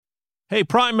Hey,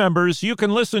 Prime members, you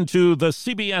can listen to the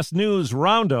CBS News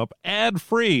Roundup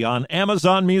ad-free on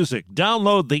Amazon Music.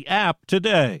 Download the app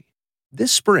today.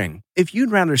 This spring, if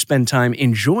you'd rather spend time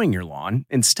enjoying your lawn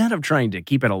instead of trying to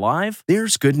keep it alive,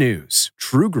 there's good news.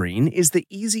 True Green is the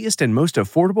easiest and most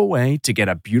affordable way to get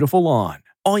a beautiful lawn.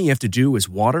 All you have to do is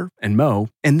water and mow,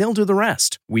 and they'll do the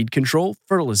rest. Weed control,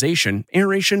 fertilization,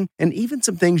 aeration, and even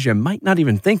some things you might not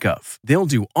even think of. They'll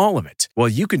do all of it, while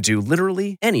you can do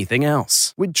literally anything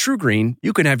else. With True Green,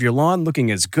 you can have your lawn looking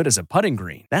as good as a putting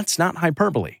green. That's not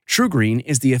hyperbole. True Green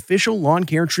is the official lawn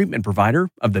care treatment provider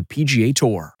of the PGA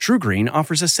Tour. True Green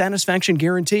offers a satisfaction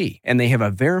guarantee, and they have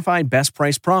a verified best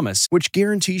price promise, which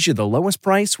guarantees you the lowest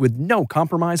price with no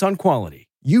compromise on quality.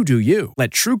 You do you. Let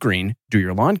True Green do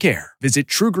your lawn care. Visit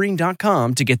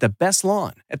TrueGreen.com to get the best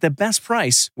lawn at the best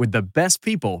price with the best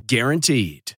people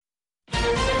guaranteed.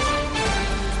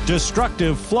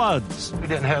 Destructive floods. We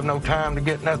didn't have no time to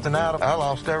get nothing out of it. I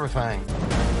lost everything.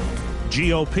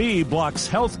 GOP blocks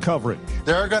health coverage.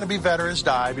 There are going to be veterans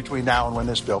die between now and when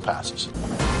this bill passes.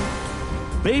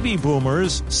 Baby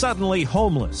boomers suddenly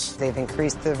homeless. They've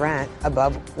increased the rent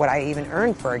above what I even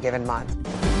earn for a given month.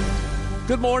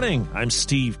 Good morning. I'm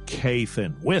Steve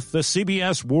Kathan with the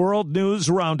CBS World News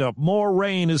Roundup. More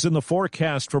rain is in the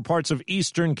forecast for parts of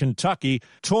eastern Kentucky,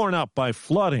 torn up by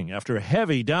flooding after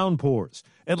heavy downpours.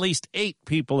 At least 8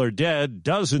 people are dead,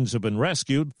 dozens have been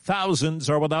rescued, thousands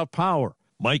are without power.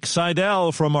 Mike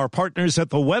Seidel from our partners at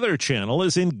the Weather Channel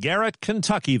is in Garrett,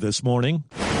 Kentucky this morning.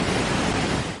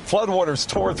 Floodwaters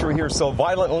tore through here so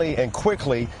violently and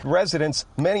quickly, residents,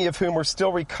 many of whom were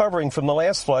still recovering from the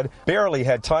last flood, barely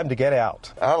had time to get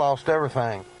out. I lost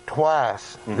everything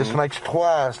twice. This makes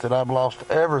twice that I've lost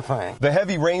everything. The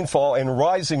heavy rainfall and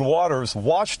rising waters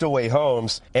washed away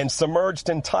homes and submerged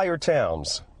entire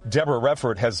towns. Deborah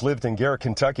Reffert has lived in Garrett,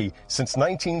 Kentucky since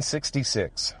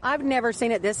 1966. I've never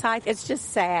seen it this high. It's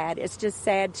just sad. It's just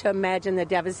sad to imagine the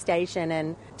devastation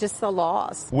and just the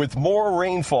loss. With more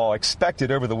rainfall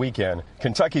expected over the weekend,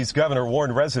 Kentucky's governor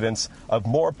warned residents of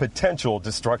more potential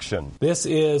destruction. This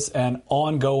is an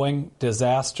ongoing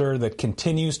disaster that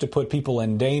continues to put people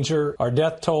in danger. Our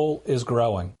death toll is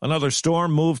growing. Another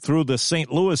storm moved through the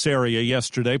St. Louis area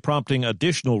yesterday, prompting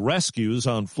additional rescues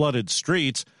on flooded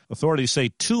streets. Authorities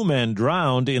say 2 men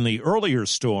drowned in the earlier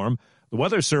storm. The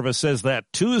Weather Service says that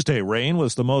Tuesday rain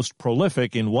was the most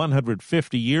prolific in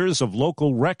 150 years of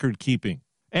local record keeping.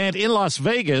 And in Las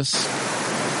Vegas,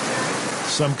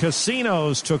 some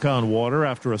casinos took on water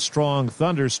after a strong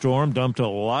thunderstorm dumped a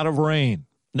lot of rain.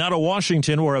 Now to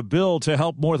Washington, where a bill to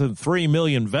help more than 3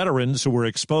 million veterans who were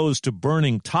exposed to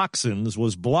burning toxins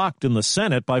was blocked in the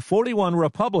Senate by 41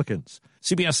 Republicans.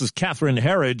 CBS's Catherine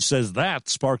Herridge says that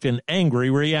sparked an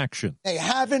angry reaction. They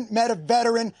haven't met a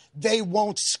veteran they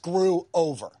won't screw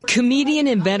over. Comedian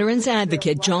and veterans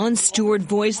advocate Jon Stewart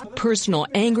voiced personal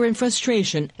anger and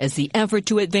frustration as the effort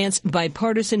to advance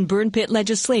bipartisan burn pit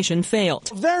legislation failed.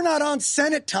 They're not on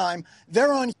Senate time.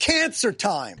 They're on cancer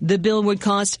time. The bill would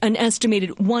cost an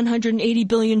estimated $180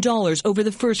 billion over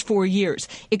the first 4 years,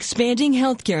 expanding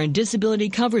health care and disability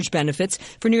coverage benefits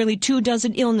for nearly 24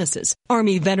 illnesses.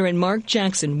 Army veteran Mark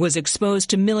Jackson was exposed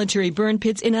to military burn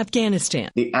pits in Afghanistan.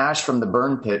 The ash from the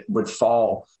burn pit would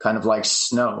fall kind of like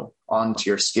snow onto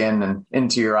your skin and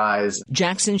into your eyes.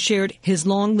 Jackson shared his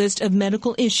long list of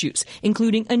medical issues,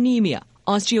 including anemia,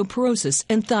 osteoporosis,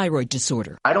 and thyroid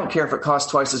disorder. I don't care if it costs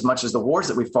twice as much as the wars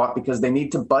that we fought because they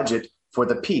need to budget for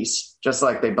the peace, just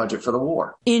like they budget for the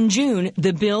war. In June,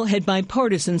 the bill had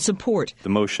bipartisan support. The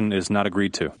motion is not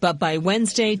agreed to. But by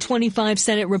Wednesday, 25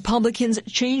 Senate Republicans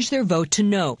changed their vote to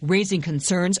no, raising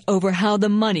concerns over how the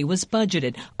money was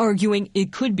budgeted, arguing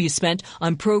it could be spent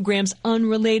on programs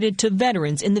unrelated to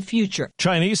veterans in the future.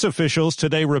 Chinese officials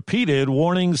today repeated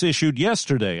warnings issued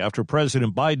yesterday after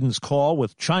President Biden's call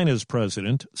with China's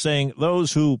president, saying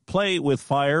those who play with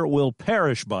fire will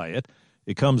perish by it.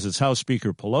 It comes as House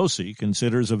Speaker Pelosi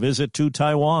considers a visit to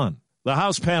Taiwan. The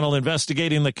House panel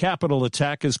investigating the Capitol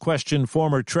attack has questioned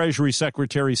former Treasury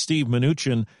Secretary Steve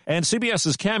Mnuchin, and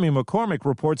CBS's Cammie McCormick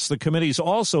reports the committee's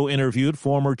also interviewed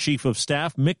former Chief of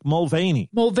Staff Mick Mulvaney.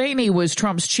 Mulvaney was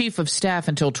Trump's Chief of Staff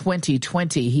until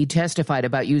 2020. He testified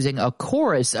about using a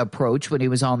chorus approach when he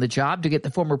was on the job to get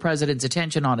the former president's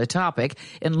attention on a topic,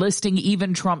 enlisting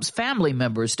even Trump's family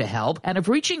members to help, and of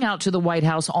reaching out to the White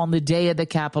House on the day of the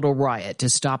Capitol riot to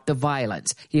stop the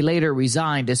violence. He later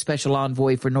resigned as special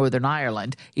envoy for Northern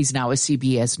Ireland. He's now a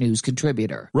CBS News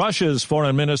contributor. Russia's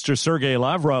Foreign Minister Sergei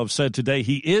Lavrov said today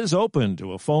he is open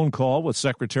to a phone call with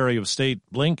Secretary of State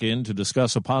Blinken to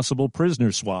discuss a possible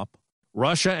prisoner swap.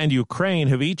 Russia and Ukraine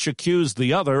have each accused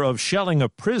the other of shelling a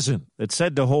prison that's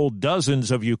said to hold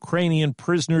dozens of Ukrainian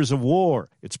prisoners of war.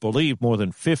 It's believed more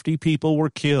than 50 people were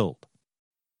killed.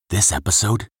 This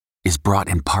episode is brought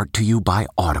in part to you by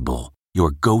Audible,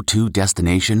 your go-to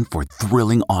destination for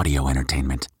thrilling audio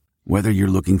entertainment. Whether you're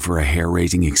looking for a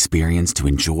hair-raising experience to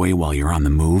enjoy while you're on the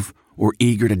move or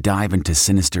eager to dive into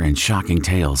sinister and shocking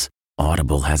tales,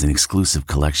 Audible has an exclusive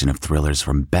collection of thrillers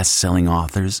from best-selling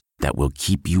authors that will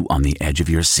keep you on the edge of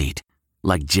your seat.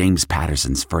 Like James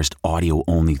Patterson's first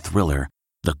audio-only thriller,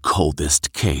 The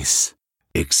Coldest Case.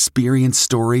 Experience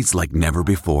stories like never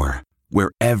before,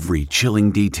 where every chilling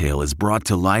detail is brought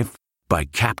to life by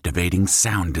captivating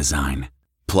sound design.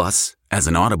 Plus, as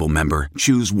an Audible member,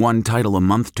 choose one title a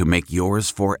month to make yours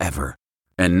forever.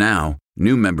 And now,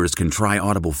 new members can try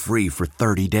Audible free for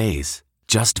 30 days.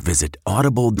 Just visit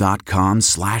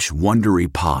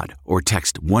audible.com/WonderyPod or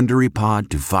text WonderyPod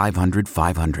to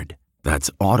 500-500. That's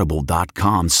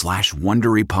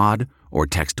audible.com/WonderyPod or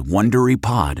text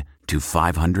WonderyPod to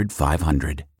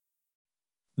 500-500.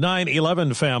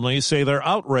 9/11 families say they're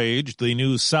outraged the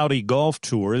new Saudi Golf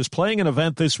Tour is playing an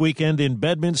event this weekend in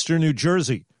Bedminster, New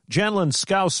Jersey. Janlyn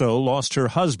Scouso lost her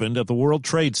husband at the World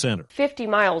Trade Center. 50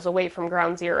 miles away from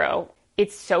Ground Zero.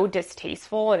 It's so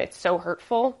distasteful and it's so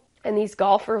hurtful. And these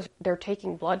golfers, they're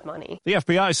taking blood money. The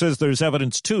FBI says there's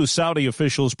evidence 2 Saudi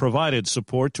officials provided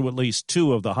support to at least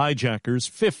 2 of the hijackers.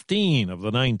 15 of the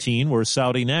 19 were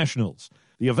Saudi nationals.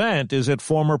 The event is at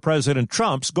former President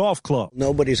Trump's golf club.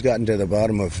 Nobody's gotten to the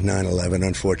bottom of 9/11,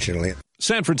 unfortunately.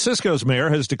 San Francisco's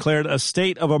mayor has declared a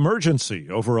state of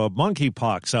emergency over a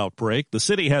monkeypox outbreak. The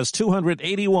city has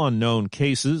 281 known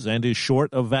cases and is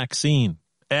short of vaccine.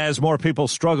 As more people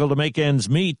struggle to make ends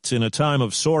meet in a time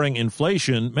of soaring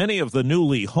inflation, many of the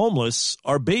newly homeless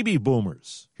are baby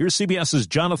boomers. Here's CBS's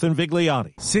Jonathan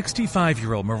Vigliotti.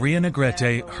 65-year-old Maria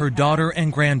Negrete, her daughter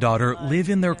and granddaughter live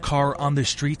in their car on the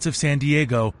streets of San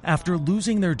Diego after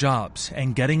losing their jobs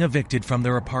and getting evicted from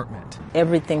their apartment.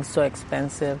 Everything's so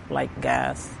expensive, like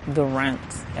gas, the rent,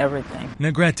 everything.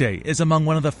 Negrete is among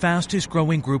one of the fastest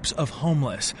growing groups of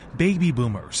homeless, baby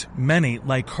boomers. Many,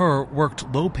 like her,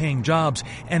 worked low-paying jobs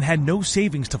and had no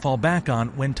savings to fall back on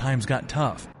when times got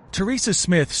tough. Teresa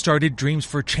Smith started Dreams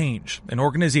for Change, an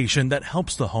organization that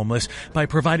helps the homeless by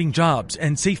providing jobs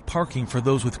and safe parking for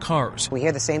those with cars. We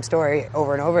hear the same story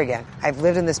over and over again. I've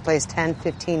lived in this place 10,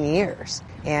 15 years,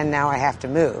 and now I have to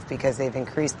move because they've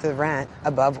increased the rent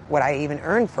above what I even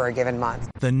earn for a given month.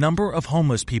 The number of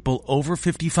homeless people over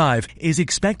 55 is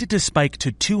expected to spike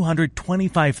to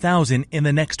 225,000 in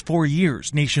the next 4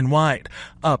 years nationwide,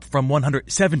 up from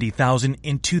 170,000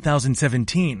 in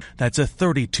 2017. That's a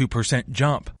 32%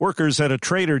 jump. Workers at a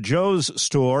Trader Joe's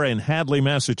store in Hadley,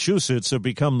 Massachusetts have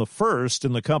become the first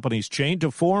in the company's chain to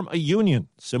form a union.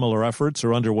 Similar efforts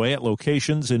are underway at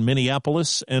locations in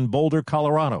Minneapolis and Boulder,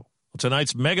 Colorado.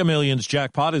 Tonight's Mega Millions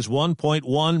jackpot is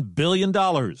 $1.1 billion,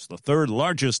 the third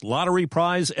largest lottery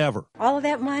prize ever. All of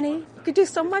that money, you could do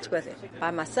so much with it.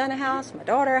 Buy my son a house, my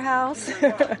daughter a house.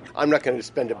 I'm not going to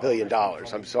spend $1 billion,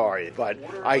 I'm sorry, but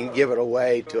I can give it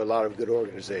away to a lot of good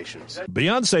organizations.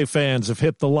 Beyonce fans have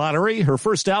hit the lottery. Her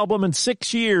first album in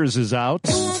 6 years is out.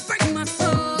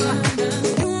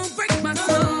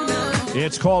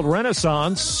 It's called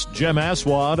Renaissance. Jem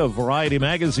Aswad of Variety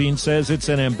magazine says it's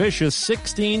an ambitious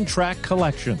 16-track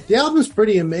collection. The album's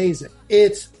pretty amazing.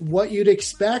 It's what you'd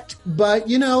expect, but,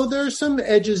 there's some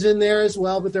edges in there as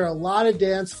well, but there are a lot of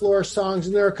dance floor songs,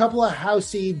 and there are a couple of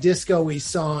housey, disco-y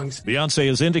songs. Beyonce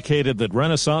has indicated that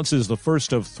Renaissance is the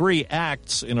first of 3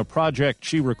 acts in a project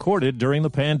she recorded during the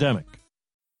pandemic.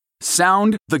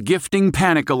 Sound the gifting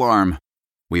panic alarm.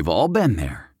 We've all been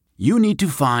there. You need to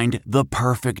find the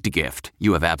perfect gift.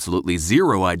 You have absolutely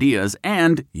zero ideas,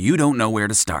 and you don't know where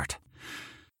to start.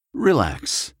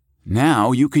 Relax.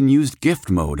 Now you can use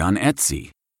gift mode on Etsy.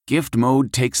 Gift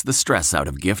mode takes the stress out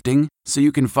of gifting, so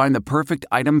you can find the perfect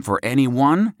item for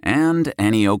anyone and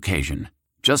any occasion.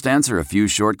 Just answer a few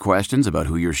short questions about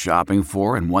who you're shopping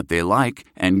for and what they like,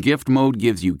 and gift mode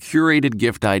gives you curated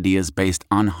gift ideas based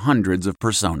on hundreds of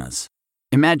personas.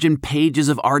 Imagine pages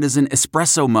of artisan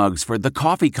espresso mugs for the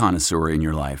coffee connoisseur in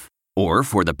your life. Or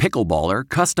for the pickleballer,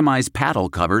 customized paddle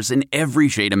covers in every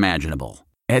shade imaginable.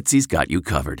 Etsy's got you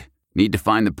covered. Need to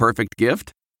find the perfect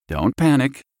gift? Don't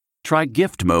panic. Try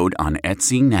gift mode on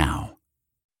Etsy now.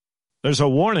 There's a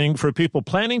warning for people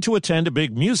planning to attend a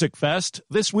big music fest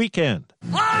this weekend.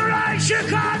 All right,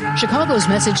 Chicago! Chicago's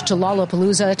message to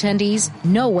Lollapalooza attendees,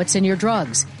 know what's in your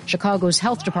drugs. Chicago's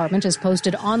health department has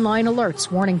posted online alerts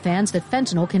warning fans that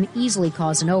fentanyl can easily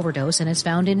cause an overdose and is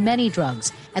found in many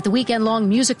drugs. At the weekend-long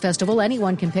music festival,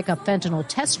 anyone can pick up fentanyl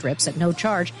test strips at no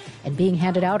charge, and being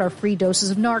handed out are free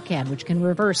doses of Narcan, which can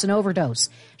reverse an overdose.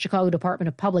 Chicago Department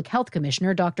of Public Health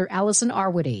Commissioner Dr. Allison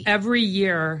Arwady. Every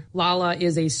year, Lala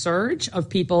is a surge of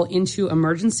people into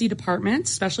emergency departments,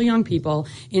 especially young people,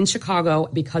 in Chicago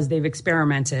because they've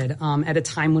experimented at a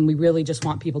time when we really just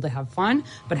want people to have fun,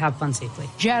 but have fun safely.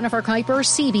 Jennifer Kuiper,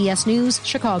 CBS News,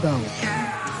 Chicago.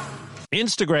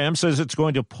 Instagram says it's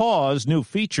going to pause new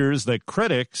features that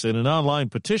critics in an online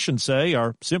petition say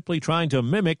are simply trying to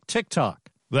mimic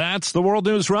TikTok. That's the World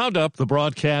News Roundup. The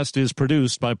broadcast is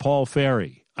produced by Paul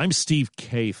Ferry. I'm Steve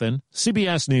Kathan,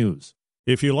 CBS News.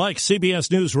 If you like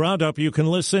CBS News Roundup, you can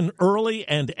listen early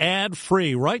and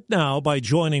ad-free right now by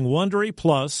joining Wondery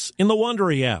Plus in the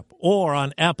Wondery app or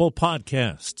on Apple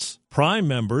Podcasts. Prime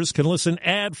members can listen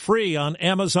ad-free on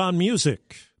Amazon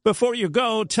Music. Before you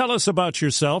go, tell us about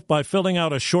yourself by filling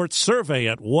out a short survey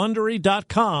at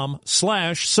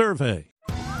Wondery.com/survey.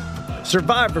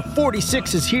 Survivor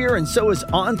 46 is here, and so is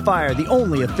On Fire, the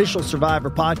only official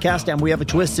Survivor podcast, and we have a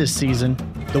twist this season.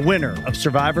 The winner of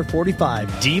Survivor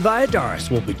 45, Dee Valladares,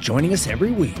 will be joining us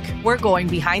every week. We're going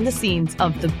behind the scenes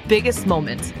of the biggest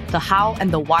moments, the how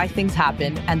and the why things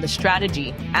happen, and the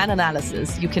strategy and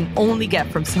analysis you can only get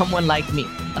from someone like me,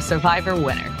 a Survivor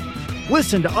winner.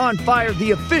 Listen to On Fire,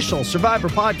 the official Survivor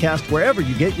podcast, wherever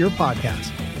you get your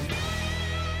podcasts.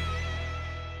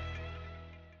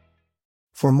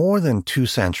 For more than 2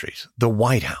 centuries, the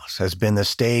White House has been the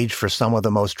stage for some of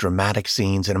the most dramatic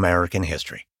scenes in American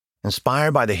history.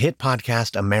 Inspired by the hit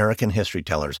podcast American History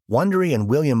Tellers, Wondery and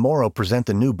William Morrow present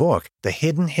the new book, The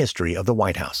Hidden History of the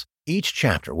White House. Each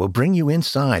chapter will bring you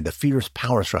inside the fierce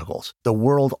power struggles, the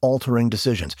world-altering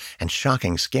decisions, and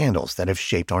shocking scandals that have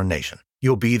shaped our nation.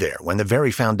 You'll be there when the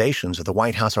very foundations of the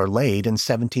White House are laid in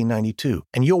 1792,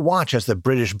 and you'll watch as the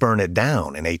British burn it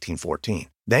down in 1814.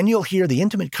 Then you'll hear the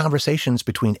intimate conversations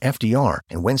between FDR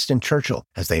and Winston Churchill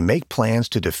as they make plans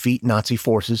to defeat Nazi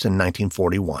forces in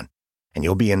 1941. And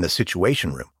you'll be in the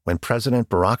Situation Room when President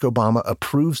Barack Obama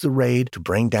approves the raid to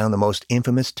bring down the most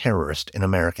infamous terrorist in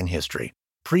American history.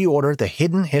 Pre-order The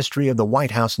Hidden History of the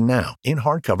White House now in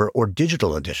hardcover or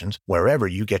digital editions wherever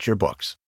you get your books.